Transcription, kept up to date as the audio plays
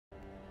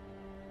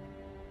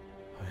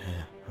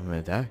I'm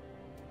gonna die.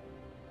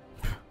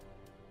 I'm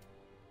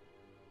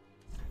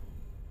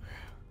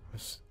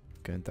just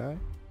gonna die.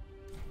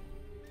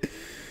 I'm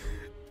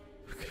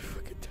gonna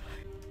fucking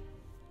die.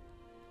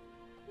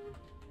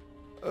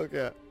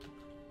 Okay.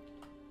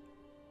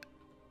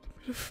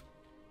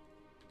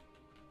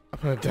 I'm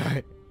gonna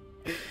die.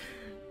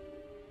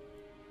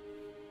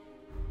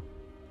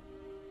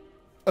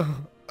 Oh,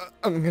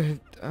 I'm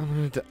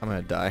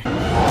gonna die.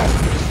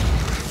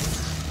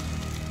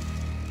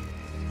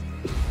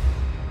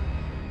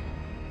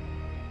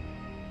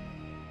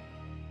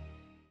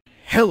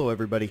 Hello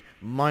everybody,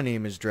 my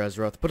name is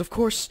Drazeroth, but of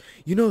course,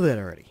 you know that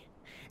already.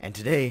 And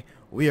today,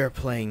 we are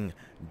playing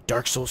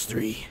Dark Souls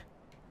 3.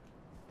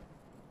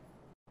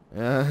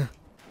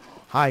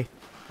 Hi.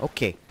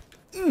 Okay.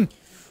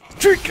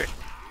 Drink it!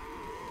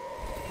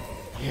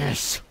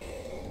 Yes!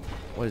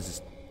 What is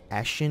this?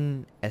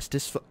 Ashen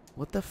Estus?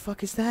 What the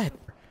fuck is that?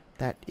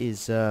 That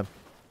is,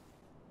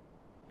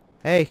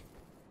 Hey!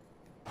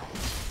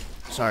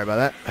 Sorry about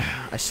that.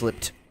 I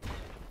slipped.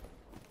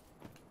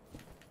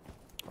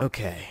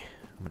 Okay.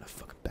 I'm gonna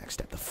fucking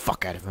backstab the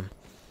fuck out of him.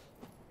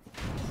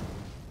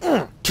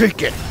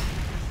 Take it!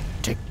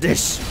 Take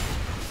this!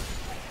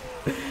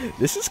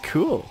 This is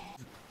cool.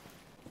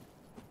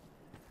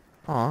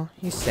 Aw,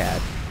 he's sad.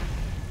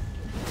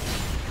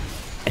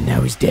 And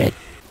now he's dead.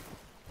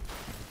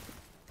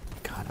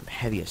 God, I'm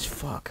heavy as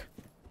fuck.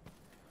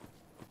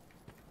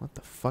 What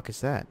the fuck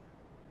is that?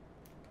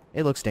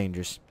 It looks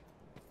dangerous.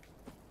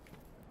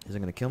 Is it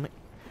gonna kill me?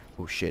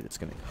 Oh shit, it's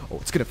gonna... Oh,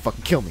 it's gonna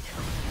fucking kill me.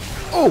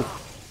 Oh!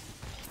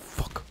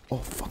 Fuck. Oh,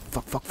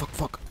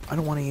 fuck. I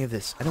don't want any of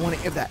this. I don't want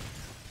any of that.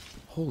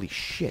 Holy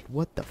shit,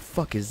 what the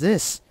fuck is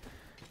this?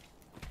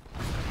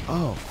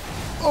 Oh.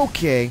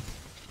 Okay.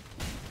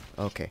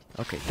 Okay.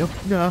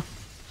 No.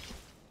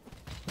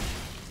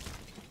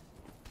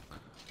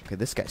 Okay,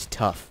 this guy's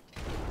tough.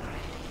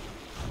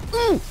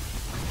 Ooh!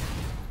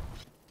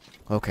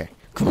 Okay.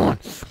 Come on,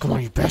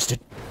 you bastard.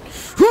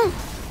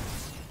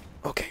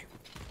 Okay.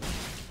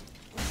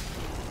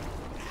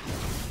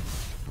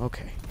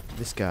 Okay.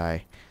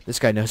 This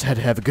guy knows how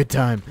to have a good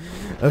time.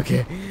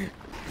 Okay.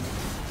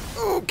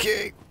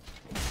 Okay.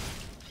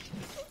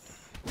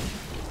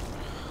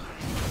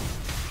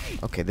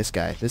 Okay, this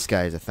guy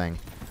is a thing.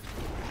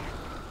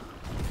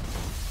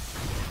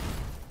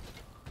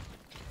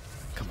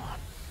 Come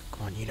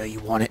on, you know you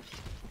want it.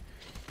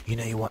 You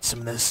know you want some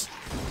of this.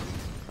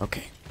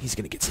 Okay, he's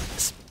gonna get some of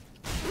this.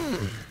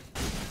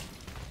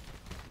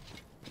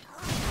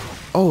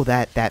 Oh,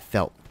 that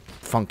felt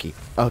funky.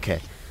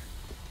 Okay.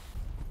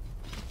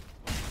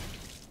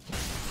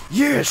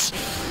 Yes!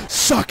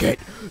 Suck it!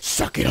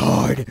 Suck it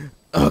hard!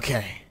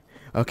 Okay.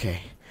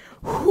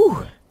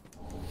 Whew.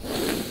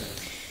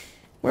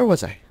 Where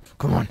was I?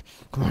 Come on.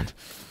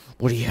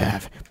 What do you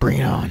have? Bring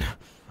it on.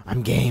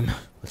 I'm game.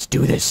 Let's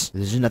do this.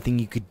 There's nothing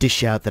you could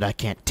dish out that I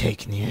can't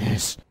take.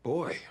 Yes.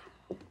 Boy,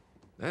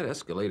 that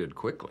escalated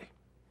quickly.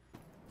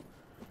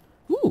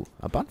 Ooh,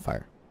 a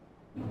bonfire.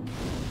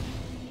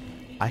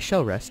 I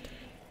shall rest.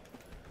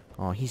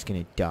 Oh, he's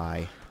gonna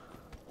die.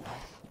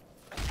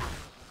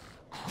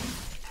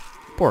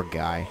 Poor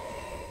guy.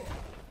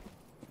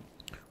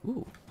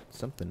 Ooh,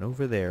 something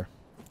over there.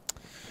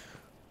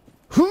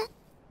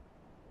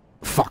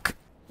 Fuck.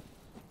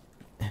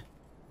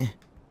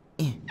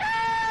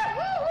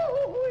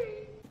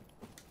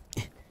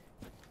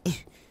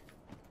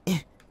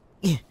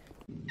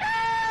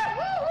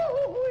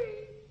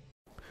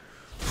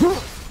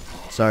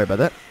 Sorry about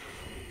that.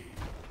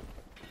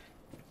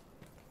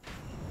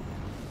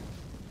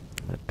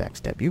 I'm gonna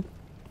backstab you.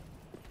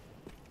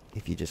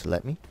 If you just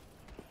let me.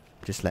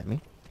 Just let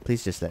me.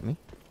 Please just let me.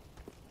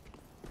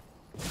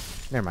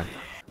 Never mind.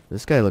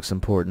 This guy looks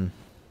important.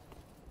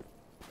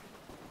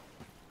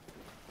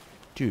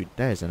 Dude,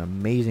 that is an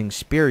amazing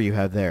spear you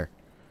have there.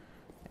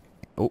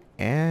 Oh,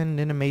 and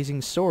an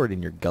amazing sword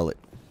in your gullet.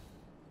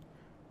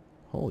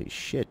 Holy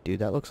shit, dude.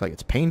 That looks like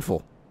it's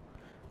painful.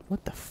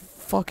 What the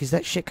fuck is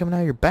that shit coming out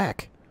of your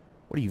back?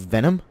 What are you,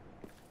 Venom?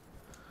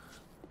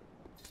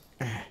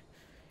 There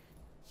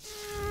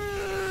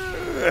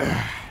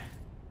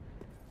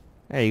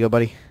you go,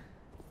 buddy.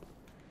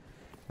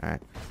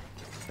 Alright.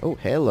 Oh,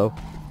 hello.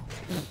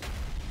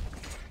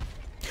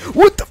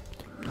 What the...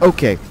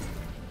 Okay.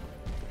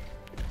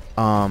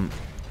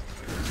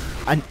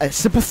 A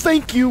simple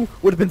thank you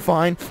would have been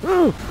fine.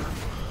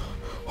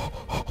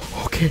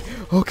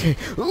 Okay.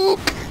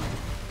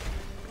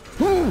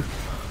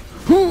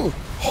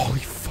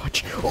 Holy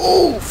fudge.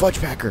 Oh, fudge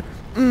packer.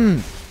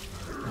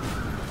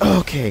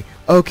 Okay.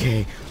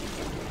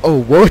 Oh,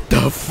 what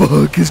the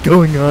fuck is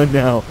going on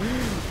now?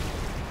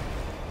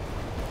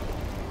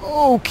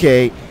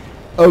 Okay,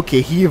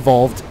 he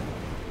evolved.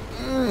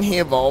 Oh,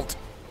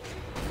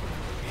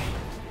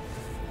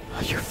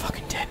 you're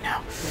fucking dead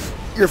now.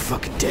 You're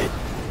fucking dead.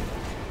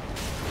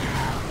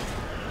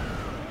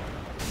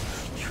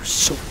 You're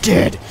so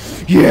dead.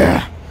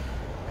 Yeah.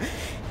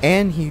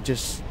 And he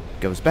just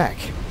goes back.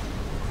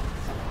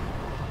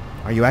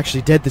 Are you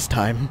actually dead this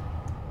time?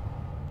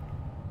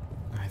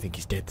 I think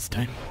he's dead this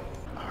time.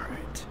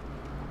 Alright.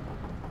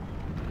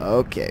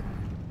 Okay.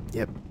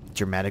 Yep.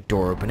 Dramatic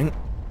door opening.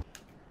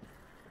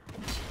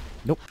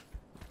 Nope.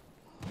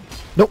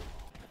 Nope.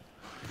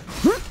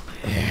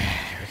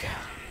 There we go.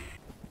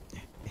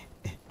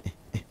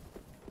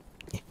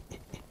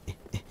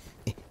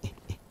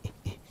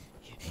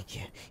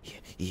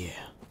 Yeah.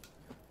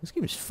 This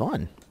game is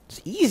fun.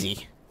 It's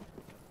easy.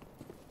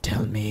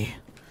 Tell me,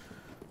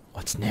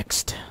 what's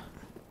next?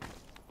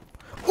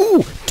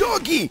 Ooh,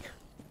 doggy!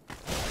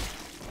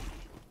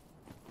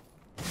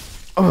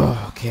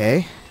 Oh,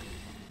 okay.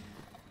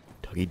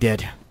 Doggy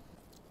dead.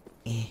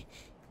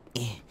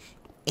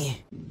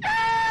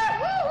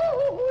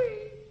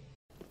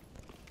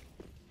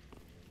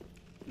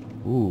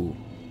 Ooh.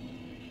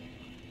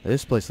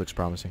 This place looks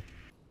promising.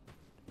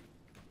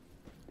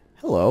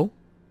 Hello.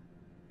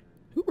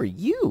 Who are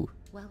you?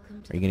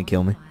 Are you gonna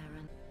kill me?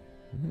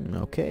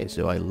 Okay,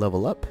 so I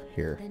level up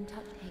here.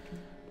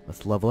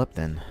 Let's level up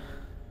then.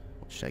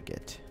 What should I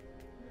get?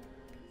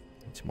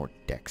 Need some more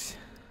dex.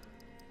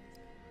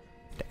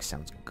 Dex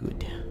sounds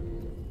good.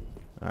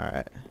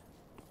 Alright.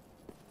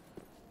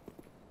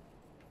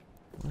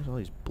 Where's all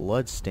these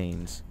blood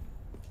stains?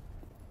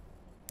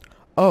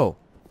 Oh!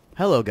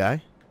 Hello,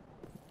 guy.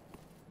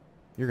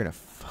 You're gonna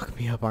fuck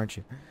me up, aren't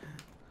you?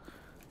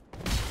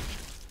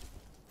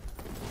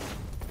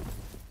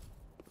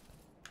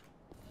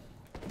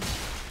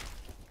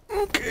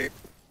 Okay.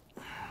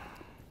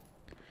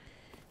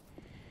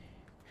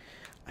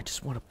 I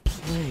just want to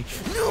play.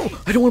 No!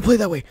 I don't want to play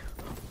that way!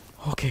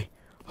 Okay.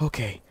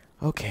 Okay.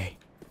 Okay.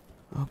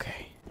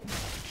 Okay.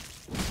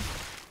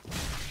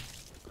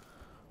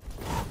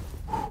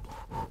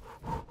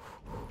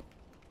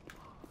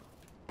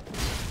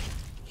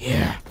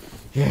 Yeah.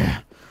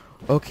 Yeah.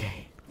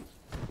 Okay.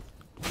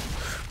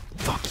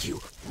 Fuck you.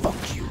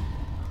 Fuck you.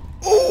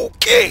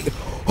 Okay!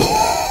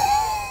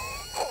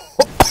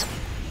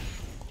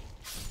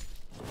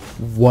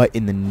 What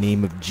in the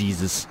name of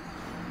Jesus?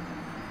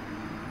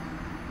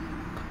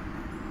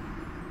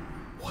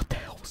 What the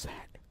hell was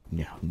that?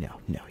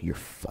 No, you're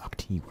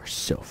fucked. You are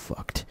so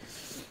fucked.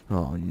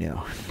 Oh,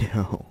 no.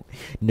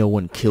 No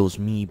one kills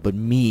me but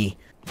me.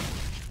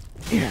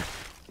 Yeah,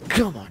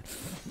 come on.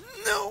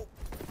 No.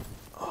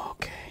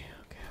 Okay.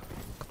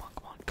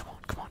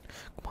 Come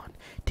on.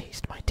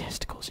 Taste my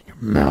testicles in your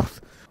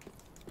mouth.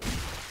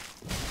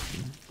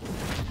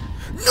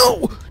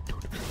 No!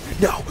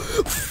 No!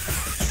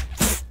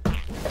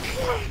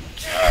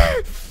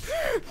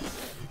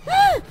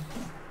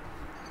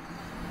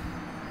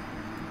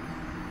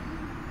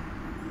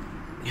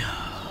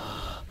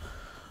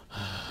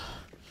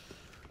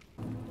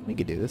 We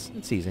could do this.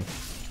 It's easy.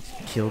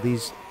 Kill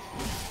these.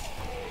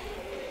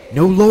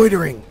 No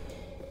loitering!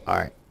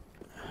 Alright.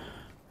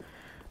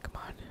 Come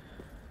on.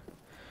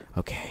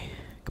 Okay.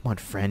 Come on,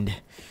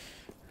 friend.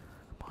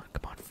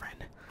 Come on,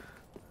 friend.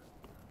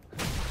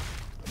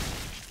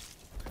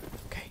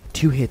 Okay.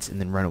 2 hits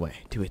and then run away.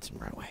 2 hits and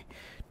run away.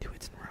 2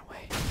 hits and run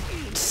away.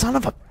 Son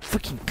of a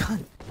freaking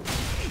cunt!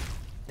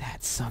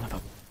 That son of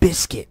a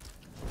biscuit!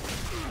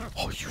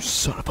 Oh, you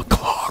son of a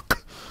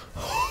cock!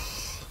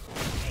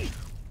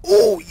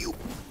 Oh, you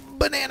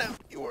banana!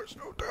 You are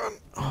so done.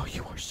 Oh,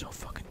 you are so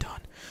fucking done.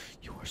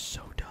 You are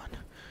so done.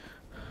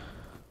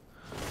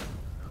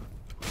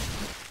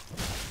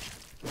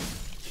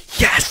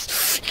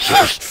 Yes!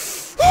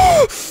 Yes!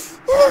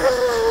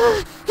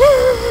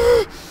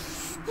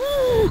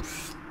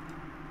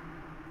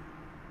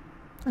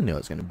 I knew I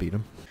was gonna beat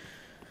him.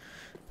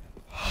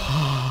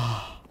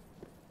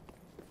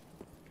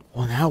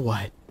 Well, now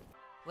what?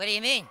 What do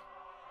you mean?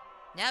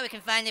 Now we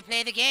can finally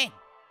play the game.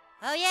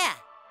 Oh, yeah.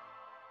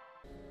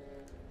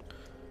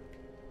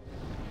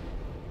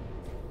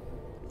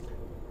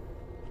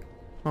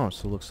 Oh,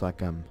 so it looks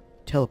like I'm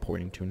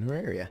teleporting to a new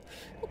area.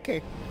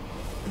 Okay.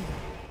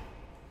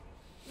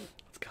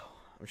 Let's go.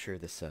 I'm sure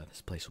this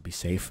place will be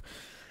safe.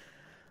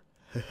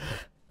 What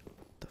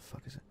the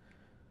fuck is it?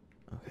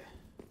 Okay.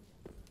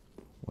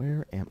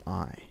 Where am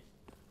I?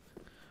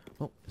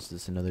 Oh, is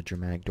this another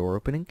dramatic door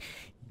opening?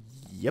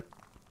 Yep.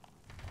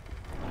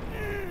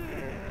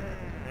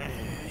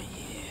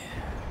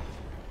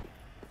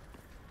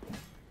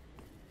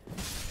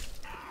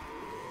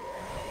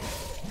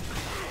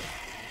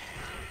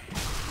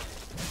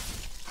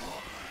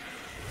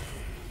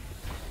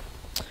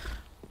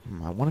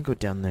 I want to go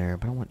down there,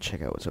 but I want to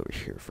check out what's over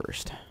here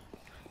first.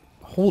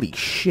 Holy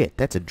shit,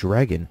 that's a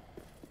dragon.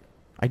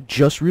 I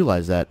just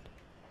realized that.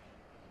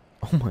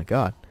 Oh my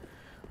god.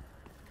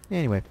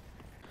 Anyway.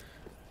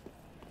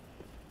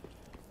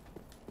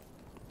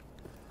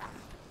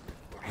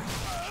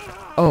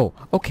 Oh,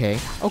 okay.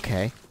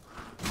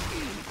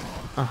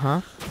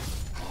 Uh-huh.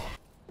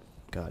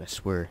 God, I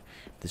swear,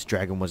 if this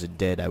dragon wasn't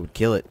dead, I would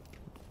kill it.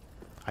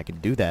 I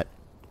could do that.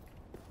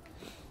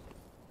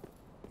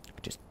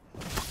 Just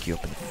fuck you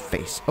up in the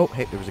face. Oh,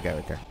 hey, there was a guy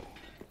right there.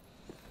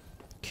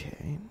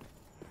 Okay.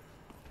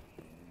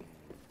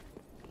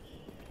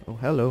 Oh,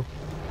 hello.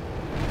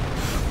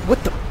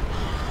 What the?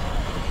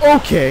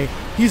 Okay,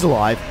 he's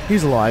alive.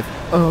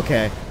 Oh,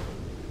 okay.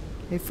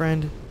 Hey,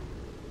 friend.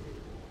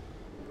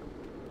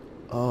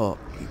 Oh,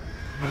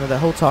 you know that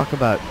whole talk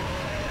about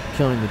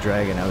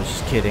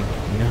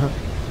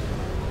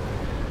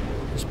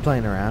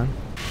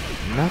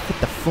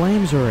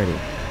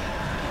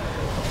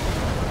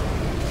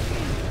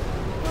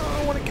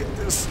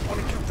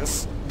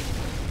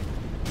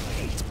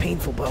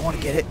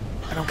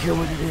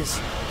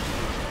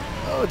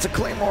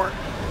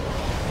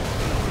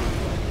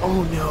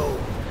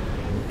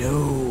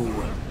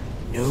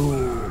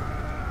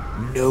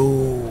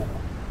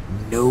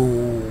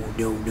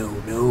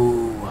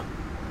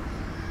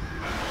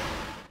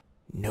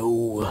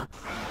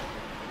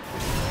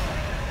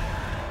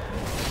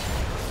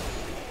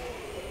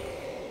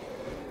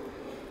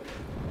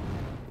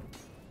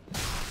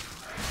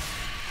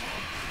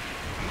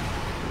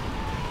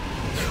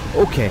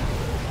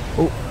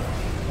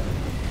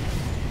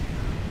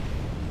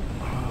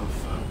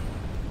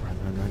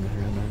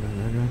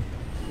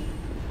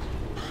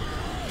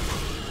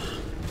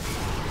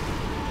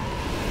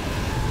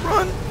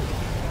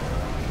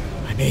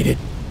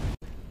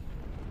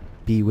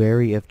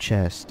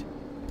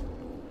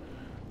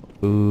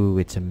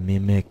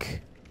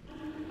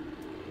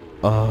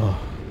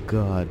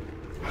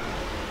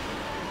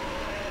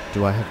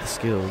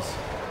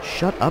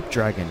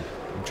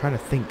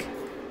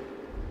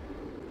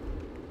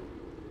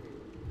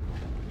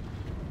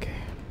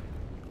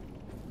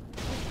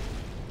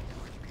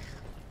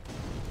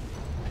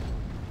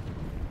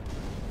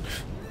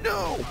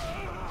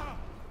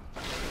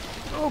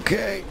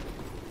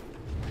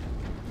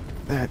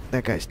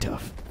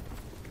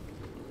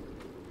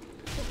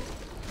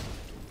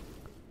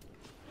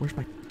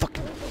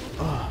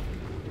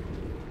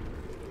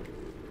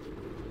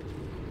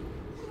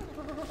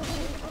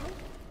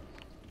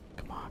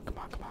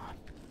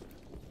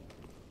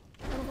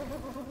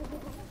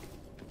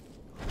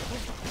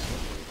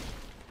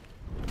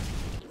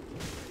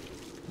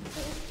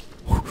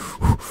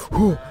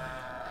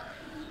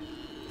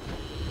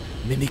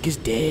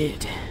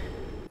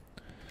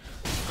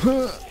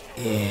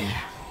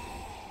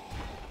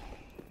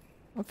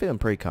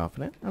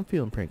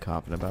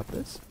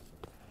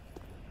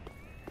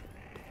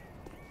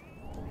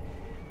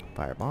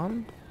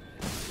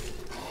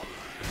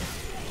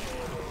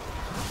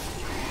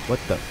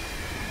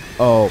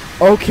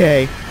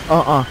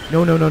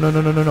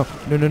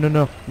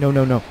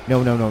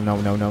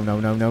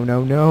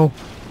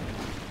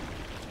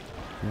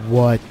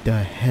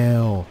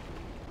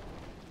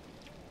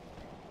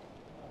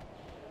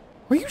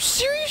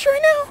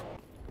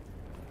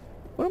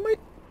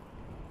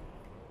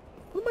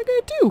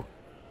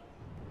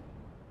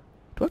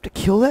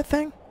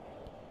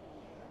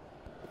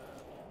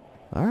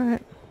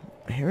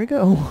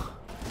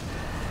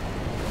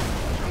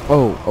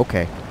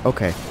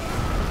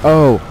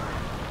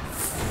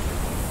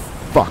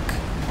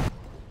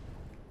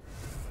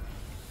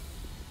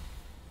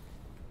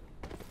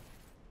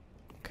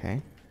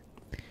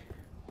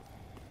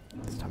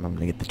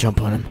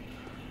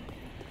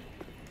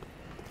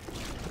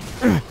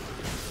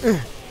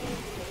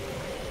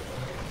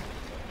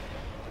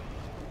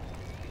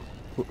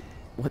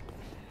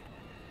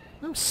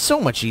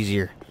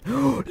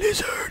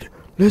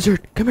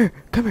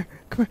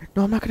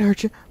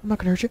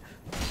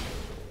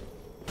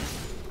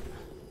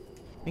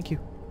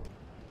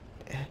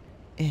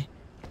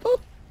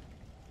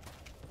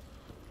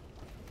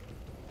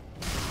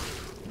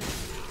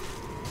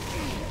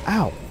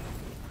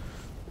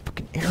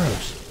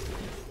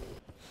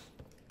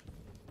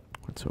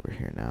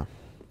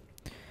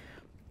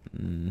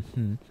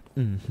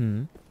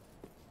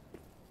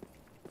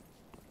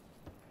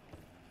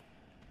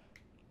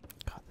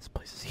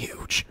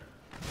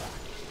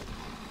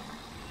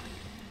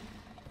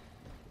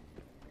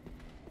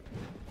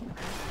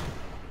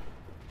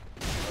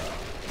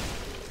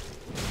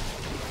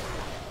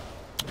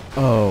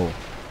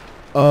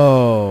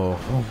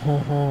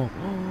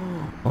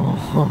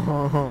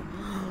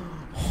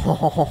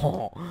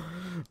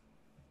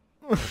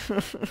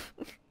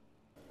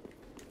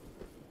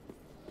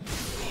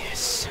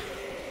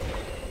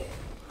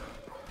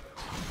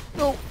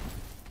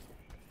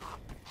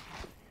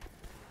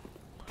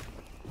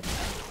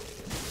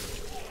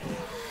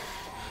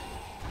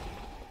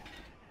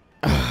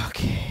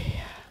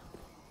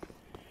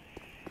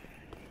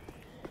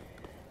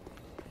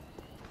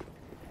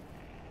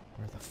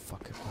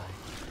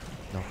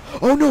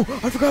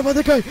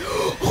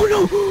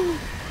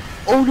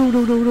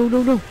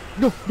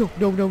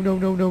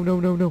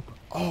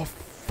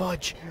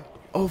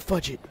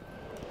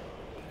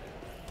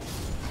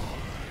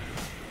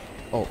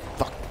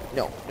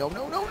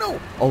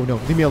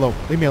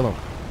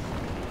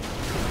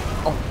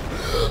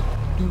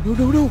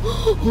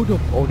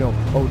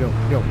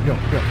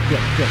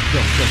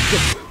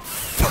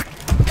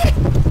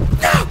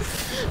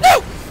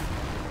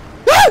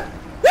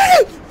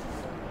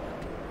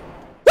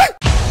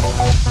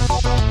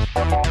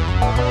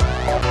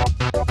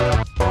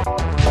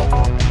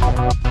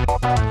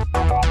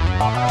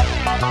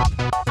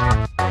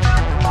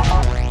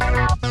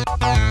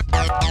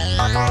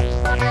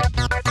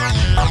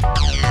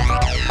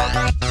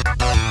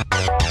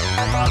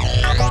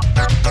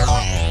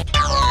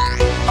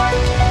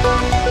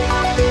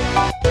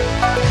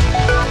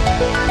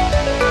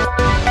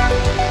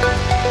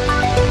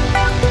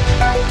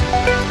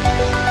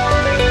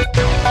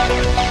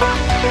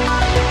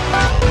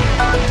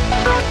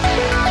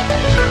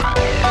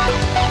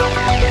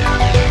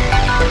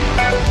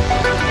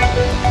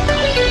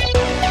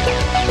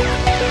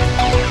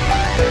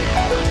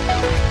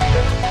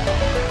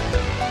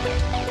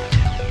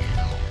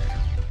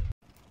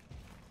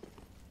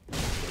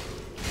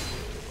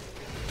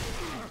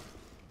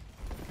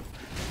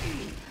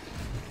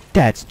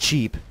That's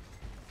cheap.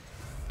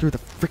 Through the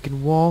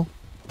freaking wall.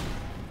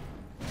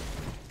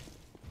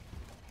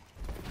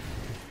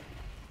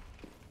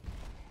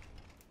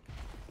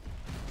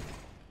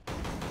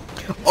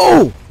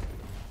 Oh!